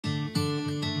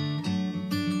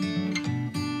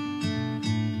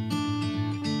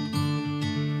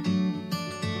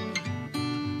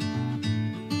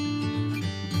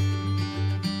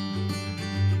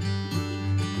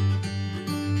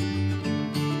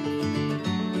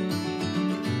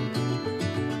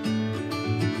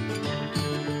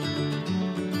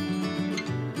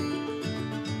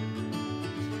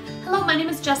my name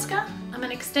is Jessica. I'm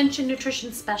an Extension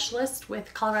Nutrition Specialist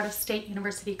with Colorado State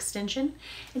University Extension,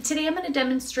 and today I'm going to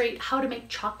demonstrate how to make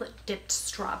chocolate dipped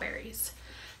strawberries.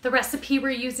 The recipe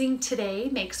we're using today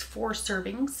makes 4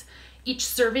 servings. Each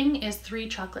serving is 3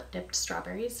 chocolate dipped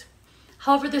strawberries.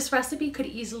 However, this recipe could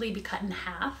easily be cut in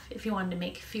half if you wanted to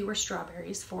make fewer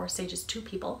strawberries for, say, just 2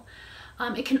 people.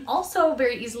 It can also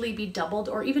very easily be doubled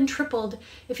or even tripled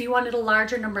if you wanted a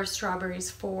larger number of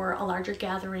strawberries for a larger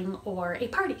gathering or a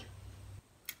party.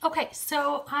 Okay,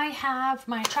 so I have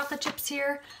my chocolate chips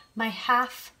here, my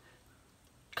half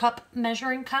cup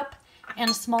measuring cup,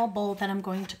 and a small bowl that I'm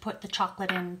going to put the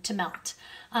chocolate in to melt.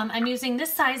 I'm using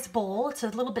this size bowl. It's a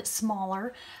little bit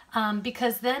smaller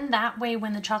because then that way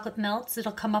when the chocolate melts,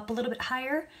 it'll come up a little bit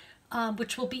higher,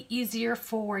 which will be easier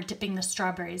for dipping the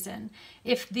strawberries in.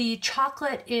 If the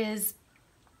chocolate is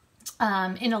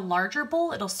in a larger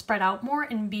bowl, it'll spread out more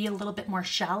and be a little bit more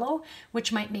shallow,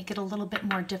 which might make it a little bit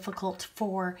more difficult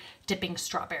for dipping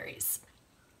strawberries.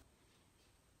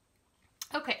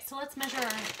 Okay, so let's measure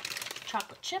our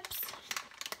chocolate chips.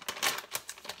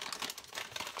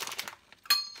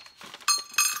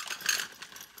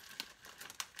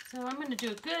 So I'm going to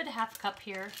do a good half cup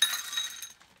here.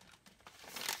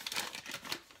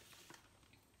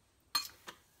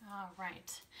 All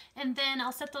right, and then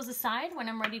I'll set those aside. When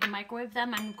I'm ready to microwave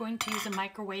them, I'm going to use a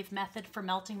microwave method for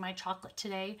melting my chocolate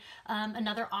today.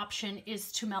 Another option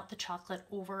is to melt the chocolate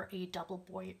over a double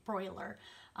broiler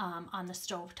on the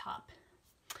stove top.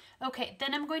 Okay,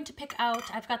 then I'm going to pick out,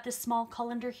 I've got this small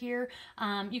colander here.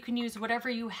 You can use whatever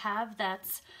you have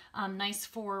that's nice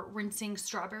for rinsing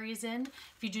strawberries in.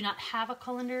 If you do not have a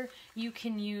colander, you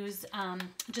can use,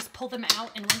 just pull them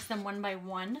out and rinse them one by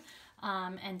one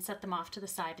and set them off to the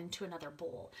side into another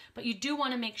bowl. But you do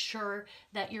want to make sure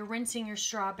that you're rinsing your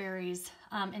strawberries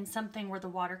in something where the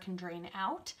water can drain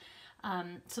out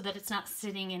so that it's not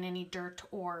sitting in any dirt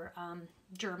or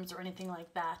germs or anything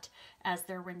like that as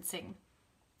they're rinsing.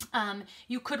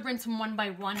 You could rinse them one by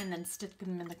one and then stick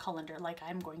them in the colander like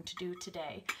I'm going to do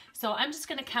today. So I'm just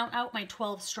going to count out my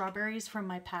 12 strawberries from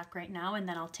my pack right now, and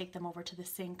then I'll take them over to the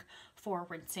sink for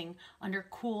rinsing under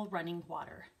cool running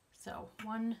water. So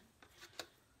 1,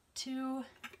 2,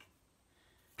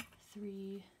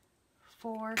 3,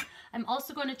 4. I'm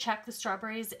also going to check the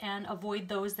strawberries and avoid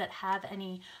those that have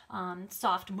any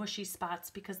soft mushy spots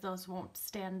because those won't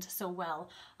stand so well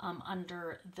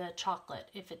under the chocolate.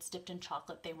 If it's dipped in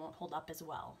chocolate, they won't hold up as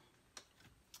well.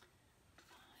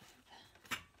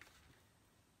 5,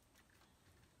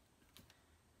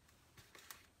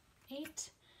 8,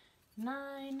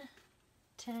 9,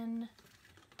 10,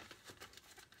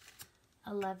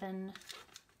 11,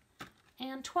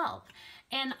 and 12.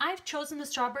 And I've chosen the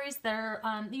strawberries that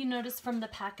are, you notice from the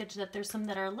package that there's some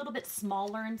that are a little bit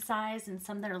smaller in size and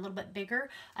some that are a little bit bigger.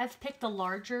 I've picked the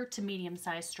larger to medium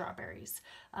sized strawberries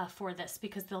for this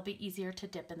because they'll be easier to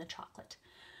dip in the chocolate.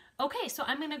 Okay, so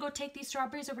I'm gonna go take these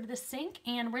strawberries over to the sink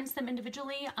and rinse them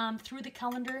individually through the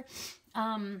colander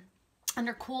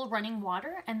under cool running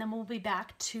water, and then we'll be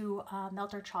back to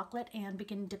melt our chocolate and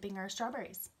begin dipping our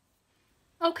strawberries.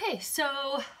 Okay,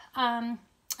 so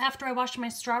after I washed my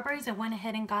strawberries, I went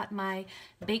ahead and got my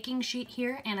baking sheet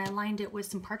here and I lined it with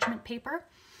some parchment paper.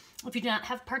 If you do not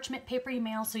have parchment paper, you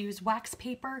may also use wax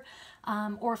paper,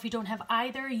 or if you don't have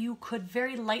either, you could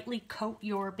very lightly coat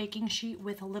your baking sheet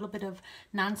with a little bit of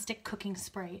nonstick cooking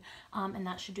spray, and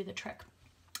that should do the trick.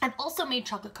 I've also made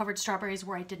chocolate covered strawberries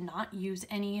where I did not use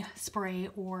any spray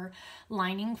or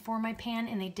lining for my pan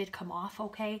and they did come off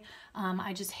okay.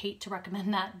 I just hate to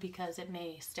recommend that because it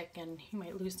may stick and you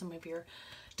might lose some of your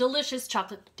delicious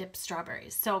chocolate dipped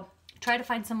strawberries. So try to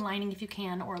find some lining if you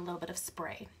can, or a little bit of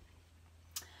spray.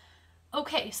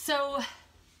 Okay, so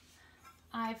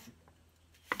I've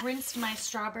rinsed my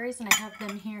strawberries and I have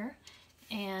them here.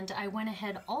 And I went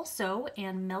ahead also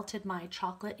and melted my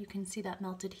chocolate. You can see that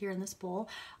melted here in this bowl.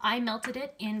 I melted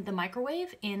it in the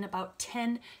microwave in about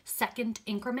 10-second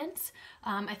increments.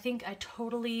 I think I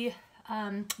totally,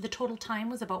 the total time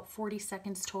was about 40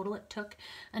 seconds total it took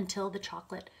until the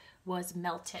chocolate was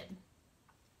melted.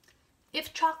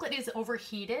 If chocolate is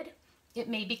overheated, it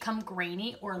may become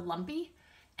grainy or lumpy,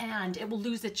 and it will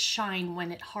lose its shine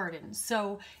when it hardens.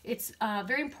 So it's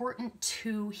very important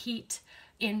to heat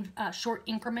in short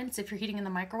increments if you're heating in the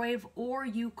microwave, or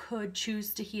you could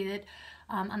choose to heat it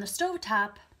on the stove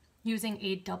top using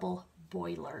a double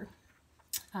boiler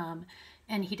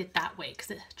and heat it that way because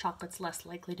the chocolate's less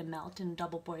likely to melt in a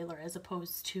double boiler as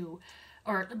opposed to,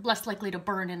 or less likely to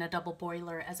burn in a double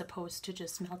boiler as opposed to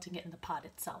just melting it in the pot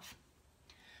itself.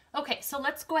 Okay, so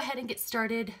let's go ahead and get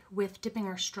started with dipping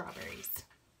our strawberries.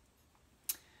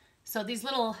 So these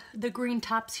the green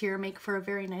tops here make for a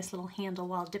very nice little handle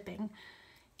while dipping.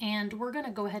 And we're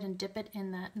gonna go ahead and dip it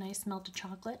in that nice melted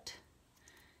chocolate,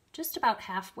 just about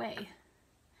halfway.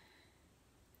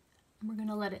 We're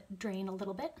gonna let it drain a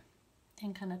little bit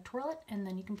and kind of twirl it, and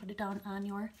then you can put it down on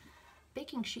your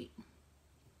baking sheet.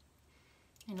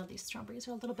 I know these strawberries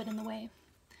are a little bit in the way.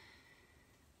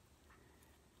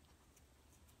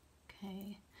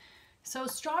 Okay, so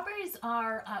strawberries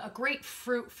are a great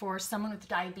fruit for someone with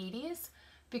diabetes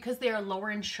because they are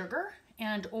lower in sugar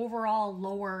and overall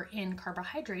lower in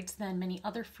carbohydrates than many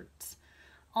other fruits.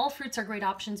 All fruits are great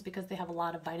options because they have a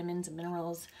lot of vitamins and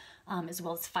minerals as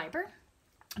well as fiber.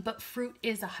 But fruit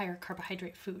is a higher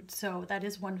carbohydrate food, so that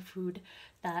is one food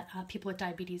that people with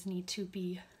diabetes need to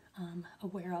be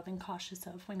aware of and cautious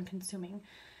of when consuming.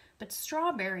 But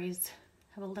strawberries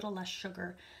have a little less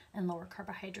sugar and lower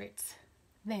carbohydrates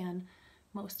than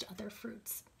most other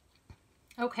fruits.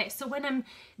 Okay, so when I'm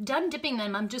done dipping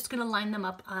them, I'm just going to line them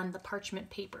up on the parchment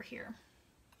paper here.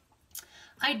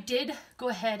 I did go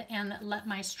ahead and let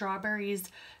my strawberries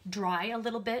dry a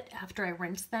little bit after I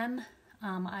rinsed them.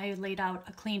 I laid out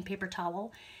a clean paper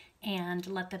towel and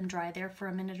let them dry there for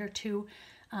a minute or two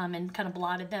and kind of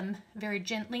blotted them very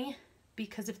gently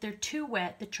because if they're too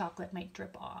wet, the chocolate might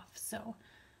drip off. So,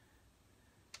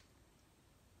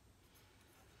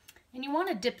 and you want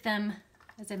to dip them,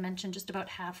 as I mentioned, just about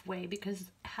halfway because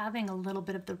having a little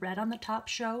bit of the red on the top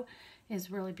show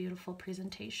is really beautiful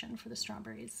presentation for the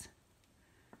strawberries.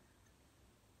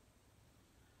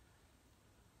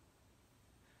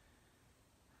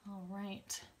 All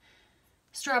right.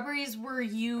 Strawberries were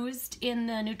used in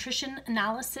the nutrition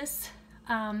analysis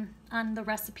on the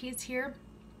recipes here,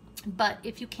 but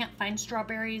if you can't find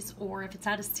strawberries or if it's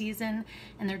out of season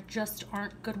and there just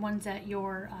aren't good ones at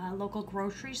your local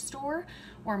grocery store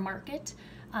or market,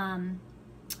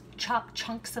 chopped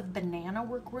chunks of banana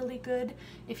work really good.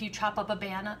 If you chop up a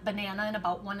banana in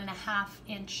about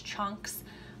 1.5-inch chunks,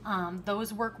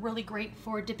 those work really great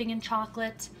for dipping in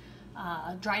chocolate.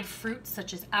 Dried fruits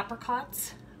such as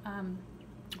apricots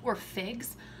or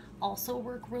figs also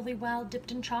work really well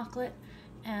dipped in chocolate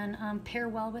and pair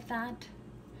well with that.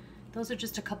 Those are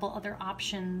just a couple other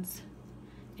options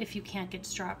if you can't get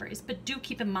strawberries. But do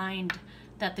keep in mind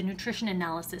that the nutrition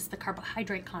analysis, the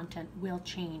carbohydrate content will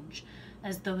change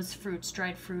as those fruits,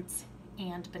 dried fruits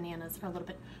and bananas are a little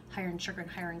bit higher in sugar and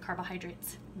higher in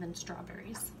carbohydrates than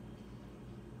strawberries.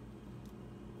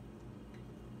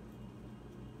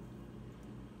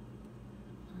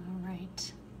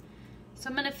 Right, so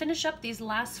I'm going to finish up these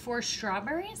last 4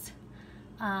 strawberries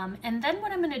and then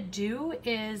what I'm going to do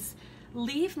is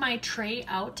leave my tray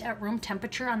out at room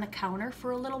temperature on the counter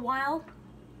for a little while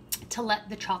to let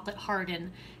the chocolate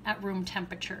harden at room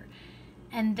temperature.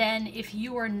 And then if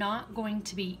you are not going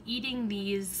to be eating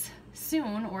these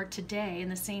soon or today in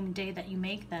the same day that you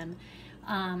make them,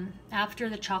 after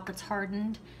the chocolate's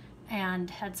hardened and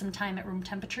had some time at room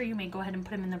temperature, you may go ahead and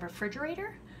put them in the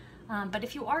refrigerator. But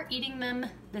if you are eating them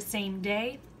the same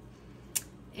day,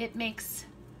 it makes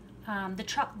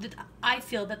I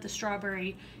feel that the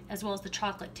strawberry as well as the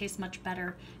chocolate tastes much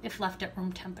better if left at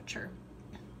room temperature.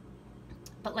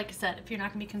 But like I said, if you're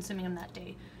not going to be consuming them that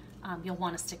day, you'll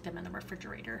want to stick them in the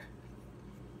refrigerator.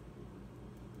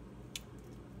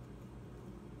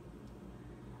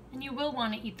 And you will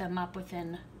want to eat them up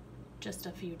within just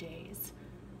a few days.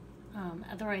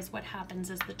 Otherwise what happens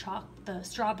is the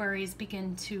strawberries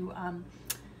begin to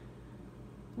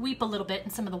weep a little bit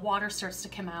and some of the water starts to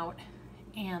come out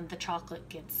and the chocolate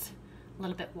gets a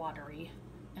little bit watery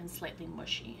and slightly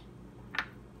mushy.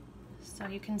 So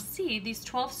you can see these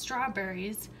 12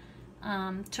 strawberries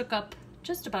took up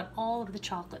just about all of the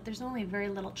chocolate. There's only very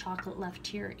little chocolate left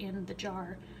here in the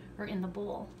jar or in the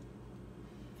bowl.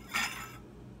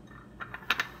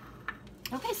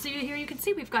 Okay, so here you can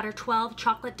see we've got our 12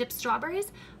 chocolate dipped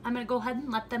strawberries. I'm going to go ahead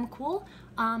and let them cool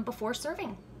before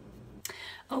serving.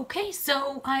 Okay,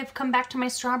 so I've come back to my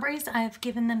strawberries. I've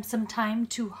given them some time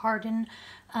to harden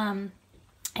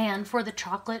and for the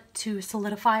chocolate to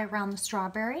solidify around the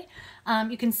strawberry.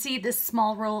 You can see this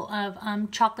small roll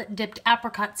of chocolate dipped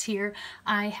apricots here.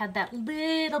 I had that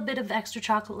little bit of extra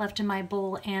chocolate left in my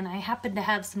bowl and I happened to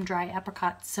have some dry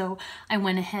apricots, so I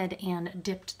went ahead and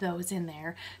dipped those in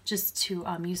there just to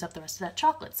use up the rest of that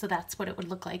chocolate. So that's what it would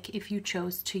look like if you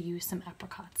chose to use some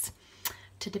apricots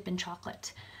to dip in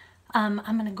chocolate. I'm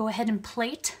going to go ahead and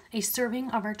plate a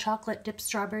serving of our chocolate dipped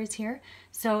strawberries here.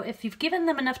 So if you've given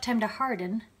them enough time to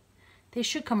harden, they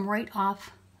should come right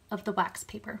off of the wax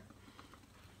paper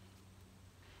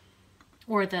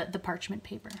or the parchment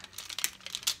paper.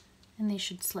 And they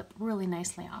should slip really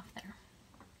nicely off there.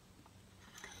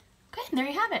 Okay, and there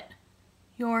you have it.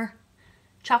 Your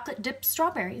chocolate dipped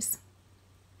strawberries.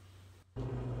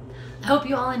 I hope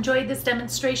you all enjoyed this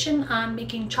demonstration on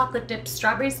making chocolate dipped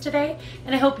strawberries today,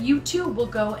 and I hope you too will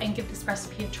go and give this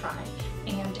recipe a try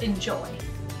and enjoy.